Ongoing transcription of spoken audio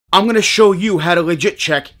I'm going to show you how to legit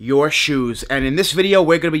check your shoes. And in this video,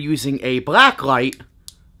 we're going to be using a black light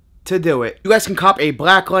to do it. You guys can cop a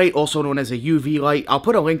black light, also known as a UV light. I'll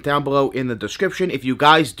put a link down below in the description. If you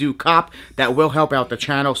guys do cop, that will help out the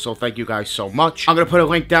channel, so thank you guys so much. I'm going to put a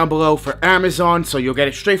link down below for Amazon, so you'll get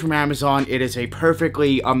it straight from Amazon. It is a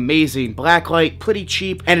perfectly amazing black light, pretty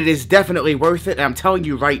cheap, and it is definitely worth it. And I'm telling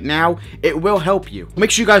you right now, it will help you.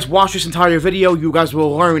 Make sure you guys watch this entire video. You guys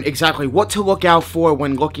will learn exactly what to look out for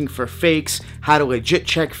when looking for fakes, how to legit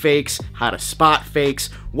check fakes, how to spot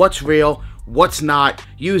fakes, what's real, what's not,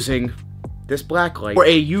 using this black light or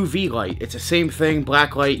a UV light. It's the same thing,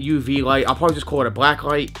 black light, UV light. I'll probably just call it a black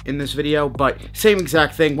light in this video, but same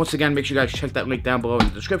exact thing. Once again, make sure you guys check that link down below in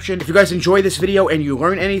the description. If you guys enjoy this video and you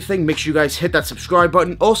learn anything, make sure you guys hit that subscribe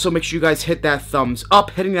button. Also, make sure you guys hit that thumbs up.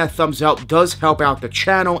 Hitting that thumbs up does help out the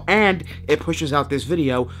channel, and it pushes out this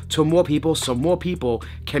video to more people, so more people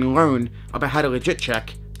can learn about how to legit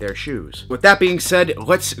check their shoes. With that being said,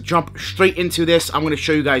 let's jump straight into this. I'm going to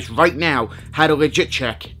show you guys right now how to legit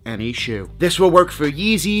check any shoe. This will work for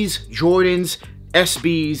Yeezys, Jordans,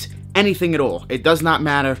 SBs, anything at all. It does not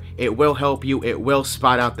matter. It will help you. It will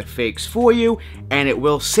spot out the fakes for you, and it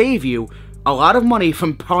will save you a lot of money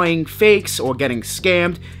from buying fakes or getting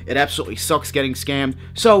scammed. It absolutely sucks getting scammed.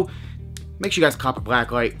 So make sure you guys cop a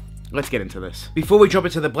black light. Let's get into this. Before we jump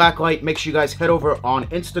into the black light, make sure you guys head over on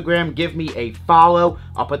Instagram. Give me a follow.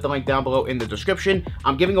 I'll put the link down below in the description.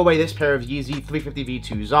 I'm giving away this pair of Yeezy 350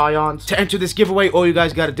 V2 Zyons. To enter this giveaway, all you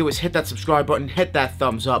guys got to do is hit that subscribe button, hit that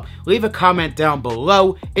thumbs up, leave a comment down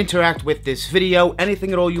below, interact with this video.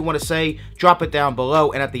 Anything at all you want to say, drop it down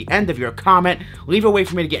below. And at the end of your comment, leave a way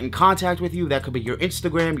for me to get in contact with you. That could be your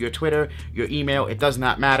Instagram, your Twitter, your email. It does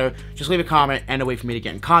not matter. Just leave a comment and a way for me to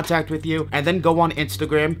get in contact with you. And then go on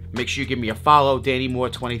Instagram. Make sure you give me a follow,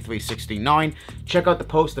 DannyMoore2369. Check out the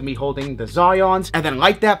post of me holding the Zyons, and then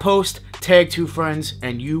like that post, tag 2 friends,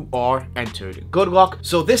 and you are entered. Good luck.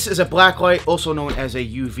 So this is a black light, also known as a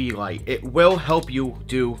UV light. It will help you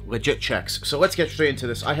do legit checks. So let's get straight into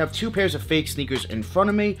this. I have 2 pairs of fake sneakers in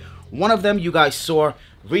front of me. One of them you guys saw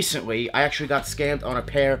recently. I actually got scammed on a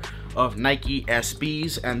pair of Nike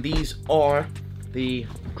SBs, and these are the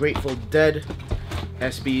Grateful Dead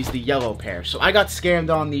SBs, the yellow pair. So I got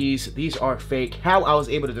scammed on these. These are fake. How I was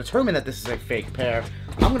able to determine that this is a fake pair,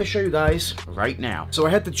 I'm going to show you guys right now. So I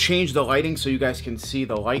had to change the lighting so you guys can see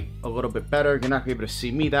the light a little bit better. You're not going to be able to see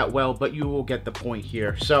me that well, but you will get the point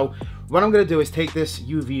here. So what I'm going to do is take this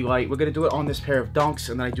UV light. We're going to do it on this pair of Dunks,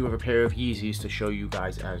 and then I do have a pair of Yeezys to show you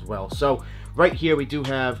guys as well. So right here we do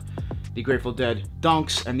have the Grateful Dead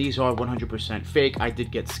Dunks, and these are 100% fake. I did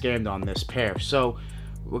get scammed on this pair. So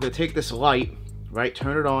we're going to take this light, right,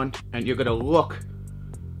 turn it on, and you're gonna look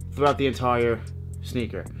throughout the entire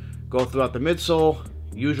sneaker. Go throughout the midsole,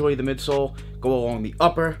 usually the midsole, go along the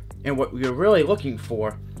upper, and what you're really looking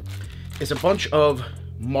for is a bunch of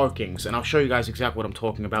markings, and I'll show you guys exactly what I'm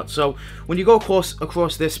talking about. So when you go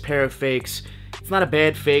across this pair of fakes, it's not a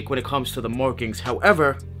bad fake when it comes to the markings.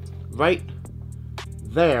 However, right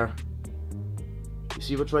there, you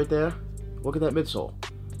see what's right there? Look at that midsole.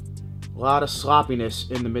 A lot of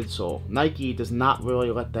sloppiness in the midsole. Nike does not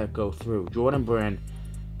really let that go through. Jordan brand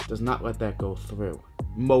does not let that go through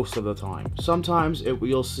most of the time. Sometimes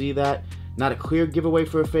you'll see that. Not a clear giveaway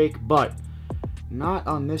for a fake, but not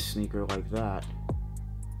on this sneaker like that.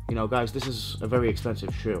 You know, guys, this is a very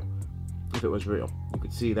expensive shoe. If it was real, you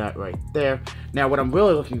could see that right there. Now, what I'm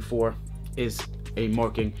really looking for is a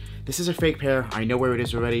marking. This is a fake pair. I know where it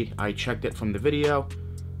is already. I checked it from the video.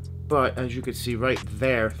 But as you can see right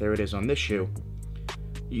there, there it is on this shoe.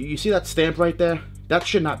 You see that stamp right there? That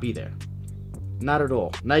should not be there. Not at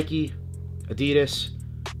all. Nike, Adidas,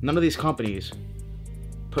 none of these companies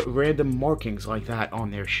put random markings like that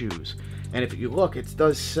on their shoes. And if you look, it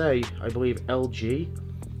does say, I believe, LG.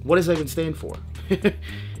 What does that even stand for?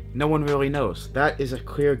 No one really knows. That is a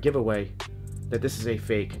clear giveaway that this is a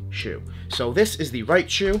fake shoe. So this is the right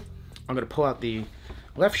shoe. I'm going to pull out the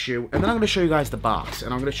left shoe, and then I'm going to show you guys the box,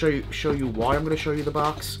 and I'm going to show you why I'm going to show you the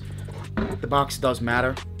box. The box does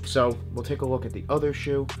matter. So we'll take a look at the other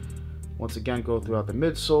shoe. Once again, go throughout the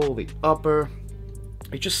midsole, the upper.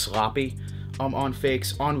 It's just sloppy on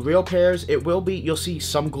fakes. On real pairs, it will be, you'll see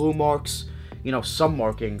some glue marks, you know, some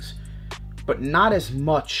markings, but not as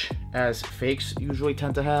much as fakes usually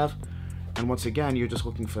tend to have. And once again, you're just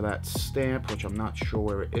looking for that stamp, which I'm not sure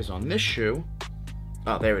where it is on this shoe.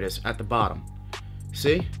 Oh, there it is, at the bottom.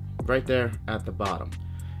 See? Right there at the bottom.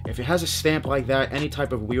 If it has a stamp like that, any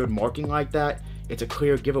type of weird marking like that, it's a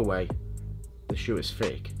clear giveaway the shoe is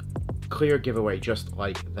fake. Clear giveaway just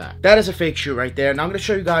like that. That is a fake shoe right there. Now I'm going to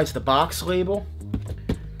show you guys the box label.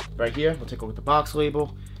 Right here, we'll take a look at the box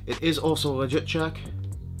label. It is also a legit check.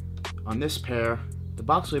 On this pair, the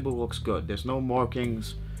box label looks good. There's no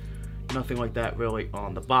markings, nothing like that really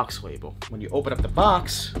on the box label. When you open up the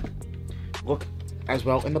box, look as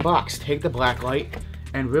well in the box. Take the black light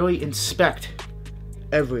and really inspect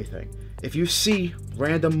everything. If you see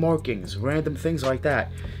random markings, random things like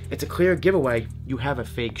that, it's a clear giveaway you have a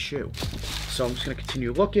fake shoe. So I'm just going to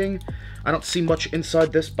continue looking. I don't see much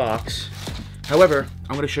inside this box. However,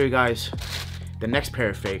 I'm going to show you guys the next pair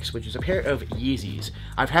of fakes, which is a pair of Yeezys.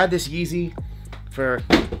 I've had this Yeezy for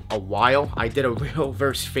a while. I did a real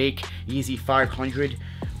versus fake Yeezy 500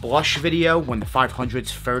 blush video when the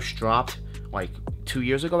 500s first dropped, like 2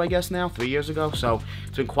 years ago, I guess now, 3 years ago. So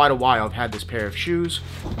it's been quite a while I've had this pair of shoes.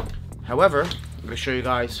 However, I'm going to show you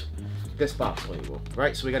guys this box label,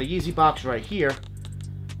 right? So we got a Yeezy box right here.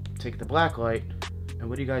 Take the black light, and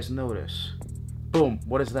what do you guys notice? Boom,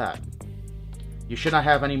 what is that? You should not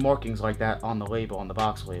have any markings like that on the label, on the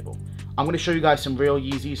box label. I'm going to show you guys some real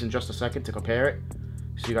Yeezys in just a second to compare it,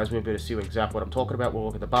 so you guys will be able to see exactly what I'm talking about. We'll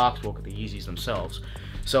look at the box, we'll look at the Yeezys themselves.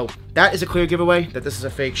 So that is a clear giveaway that this is a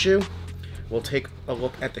fake shoe. We'll take a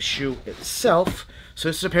look at the shoe itself. So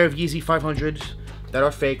this is a pair of Yeezy 500s that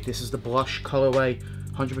are fake. This is the blush colorway,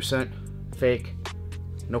 100% fake,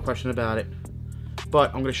 no question about it. But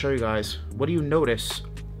I'm going to show you guys, what do you notice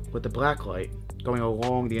with the black light going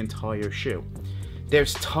along the entire shoe?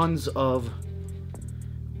 There's tons of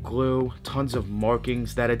glue, tons of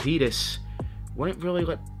markings that Adidas wouldn't really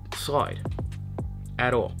let slide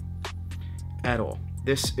at all. At all.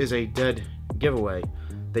 This is a dead giveaway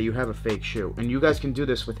that you have a fake shoe. And you guys can do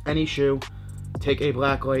this with any shoe. Take a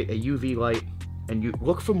black light, a UV light, and you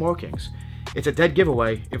look for markings. It's a dead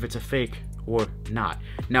giveaway if it's a fake or not.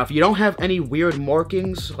 Now, if you don't have any weird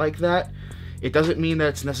markings like that, it doesn't mean that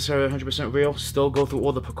it's necessarily 100% real. Still go through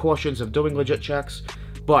all the precautions of doing legit checks.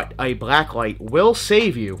 But a black light will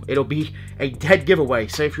save you. It'll be a dead giveaway.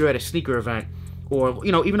 Say if you're at a sneaker event or,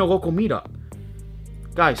 you know, even a local meetup.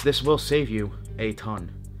 Guys, this will save you a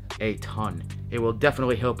ton. A ton. It will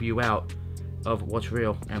definitely help you out of what's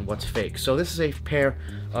real and what's fake. So this is a pair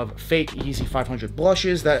of fake Yeezy 500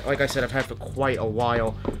 blushes that, like I said, I've had for quite a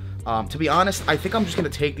while. To be honest, I think I'm just going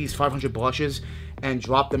to take these 500 blushes and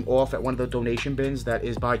drop them off at one of the donation bins that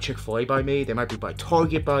is by Chick-fil-A by me. They might be by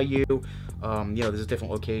Target by you. You know, there's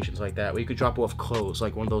different locations like that where you could drop off clothes,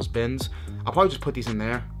 like one of those bins. I'll probably just put these in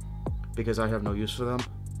there because I have no use for them.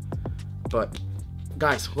 But,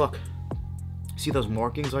 guys, look. See those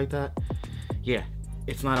markings like that? Yeah,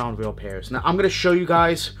 it's not on real pairs. Now, I'm going to show you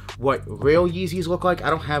guys what real Yeezys look like. I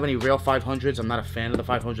don't have any real 500s. I'm not a fan of the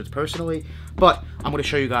 500s personally, but I'm going to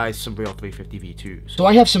show you guys some real 350 V2s. So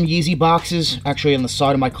I have some Yeezy boxes actually on the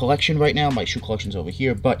side of my collection right now. My shoe collection's over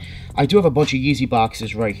here, but I do have a bunch of Yeezy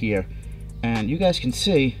boxes right here. And you guys can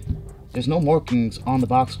see there's no markings on the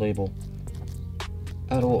box label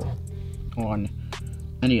at all on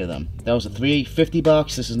any of them. That was a 350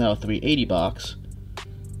 box. This is now a 380 box.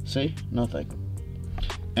 See? Nothing.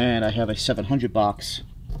 And I have a 700 box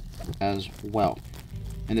as well.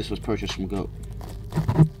 And this was purchased from Goat.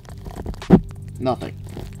 Nothing.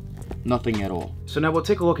 Nothing at all. So now we'll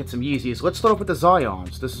take a look at some Yeezys. Let's start off with the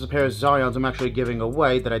Zyons. This is a pair of Zyons I'm actually giving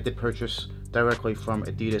away that I did purchase directly from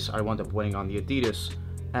Adidas. I wound up winning on the Adidas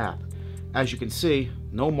app. As you can see,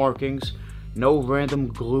 no markings, no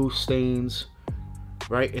random glue stains,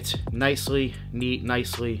 right? It's nicely, neat,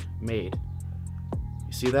 nicely made.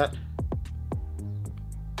 You see that?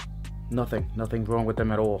 Nothing wrong with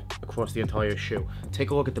them at all across the entire shoe. Take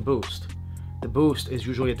a look at the boost. The boost is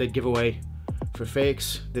usually a dead giveaway for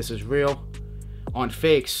fakes. This is real. On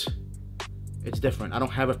fakes, it's different. I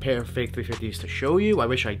don't have a pair of fake 350s to show you. I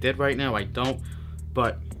wish I did right now. I don't.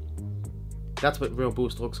 But that's what real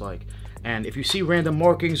boost looks like. And if you see random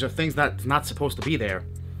markings or things that's not supposed to be there,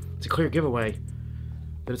 it's a clear giveaway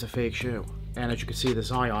that it's a fake shoe. And as you can see, the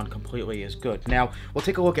Zyon completely is good. Now, we'll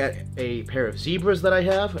take a look at a pair of Zebras that I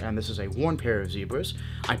have. And this is a worn pair of Zebras.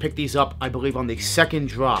 I picked these up, I believe, on the second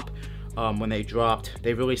drop. When they dropped,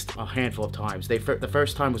 they released a handful of times. The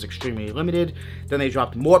first time was extremely limited. Then they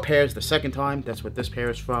dropped more pairs the second time. That's what this pair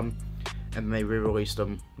is from. And then they re-released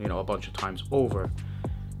them, you know, a bunch of times over.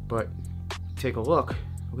 But take a look.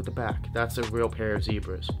 Look at the back. That's a real pair of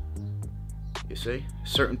Zebras. You see?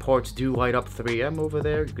 Certain parts do light up 3M over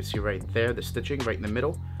there. You can see right there, the stitching right in the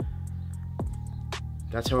middle.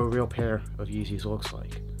 That's how a real pair of Yeezys looks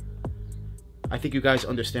like. I think you guys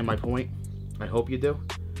understand my point. I hope you do.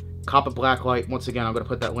 Cop a black light. Once again, I'm going to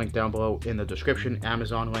put that link down below in the description.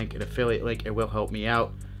 Amazon link, an affiliate link. It will help me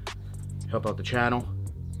out. Help out the channel.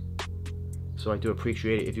 So I do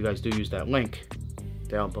appreciate it if you guys do use that link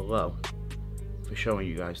down below for showing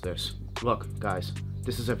you guys this. Look, guys.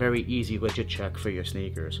 this is a very easy, legit check for your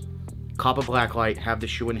sneakers. Cop a black light, have the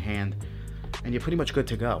shoe in hand, and you're pretty much good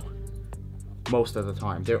to go. Most of the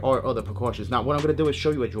time. There are other precautions. Now, what I'm going to do is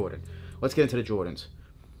show you a Jordan. Let's get into the Jordans.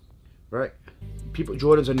 Right?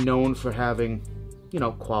 Jordans are known for having, you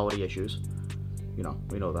know, quality issues. You know,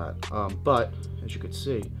 we know that. But, as you can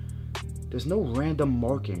see, there's no random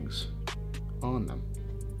markings on them.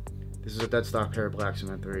 This is a dead stock pair of black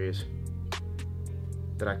cement 3s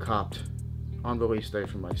that I copped on release day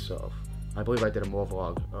for myself. I believe I did a more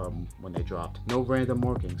vlog when they dropped. No random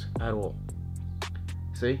markings at all.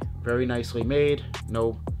 See? Very nicely made.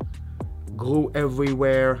 No glue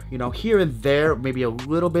everywhere. You know, here and there, maybe a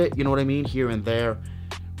little bit, you know what I mean? Here and there.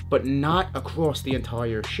 But not across the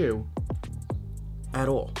entire shoe at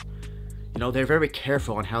all. You know, they're very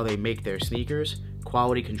careful on how they make their sneakers.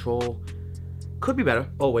 Quality control could be better,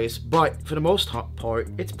 always, but for the most part,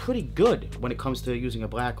 it's pretty good when it comes to using a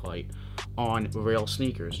black light on real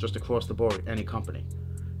sneakers, just across the board, any company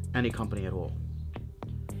at all.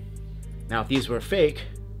 Now, if these were fake,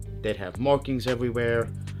 they'd have markings everywhere,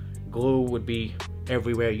 glue would be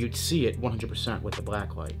everywhere, you'd see it 100% with the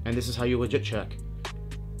black light. And this is how you legit check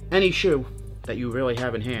any shoe that you really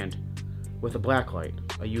have in hand with a black light,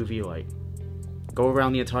 a UV light. Go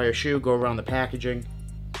around the entire shoe, go around the packaging,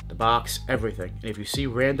 the box, everything. And if you see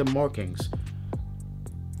random markings,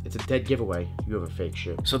 it's a dead giveaway you have a fake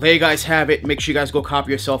shoe. So there you guys have it. Make sure you guys go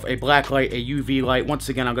copy yourself a black light, a UV light. Once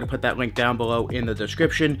again, I'm going to put that link down below in the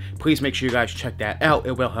description. Please make sure you guys check that out.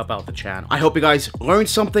 It will help out the channel. I hope you guys learned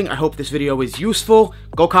something. I hope this video is useful.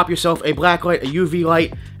 Go copy yourself a black light, a UV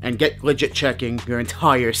light, and get legit checking your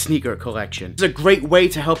entire sneaker collection. It's a great way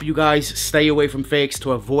to help you guys stay away from fakes,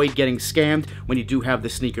 to avoid getting scammed when you do have the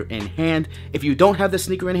sneaker in hand. If you don't have the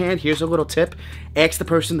sneaker in hand, here's a little tip. Ask the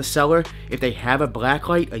person, the seller, if they have a black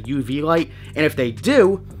light, a UV light, and if they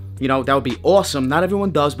do, you know, that would be awesome. Not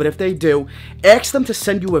everyone does, but if they do, ask them to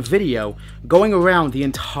send you a video going around the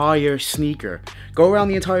entire sneaker. Go around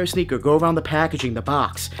the entire sneaker, go around the packaging, the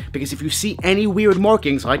box, because if you see any weird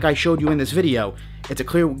markings like I showed you in this video, it's a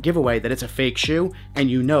clear giveaway that it's a fake shoe, and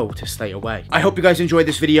you know to stay away. I hope you guys enjoyed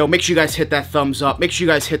this video. Make sure you guys hit that thumbs up. Make sure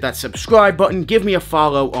you guys hit that subscribe button. Give me a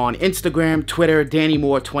follow on Instagram, Twitter,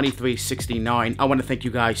 DannyMoore2369. I want to thank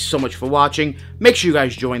you guys so much for watching. Make sure you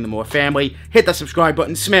guys join the Moore family. Hit that subscribe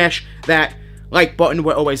button. Smash that like button.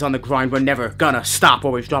 We're always on the grind. We're never gonna stop.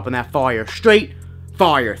 Always dropping that fire. Straight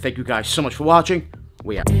fire. Thank you guys so much for watching.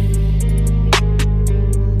 We out.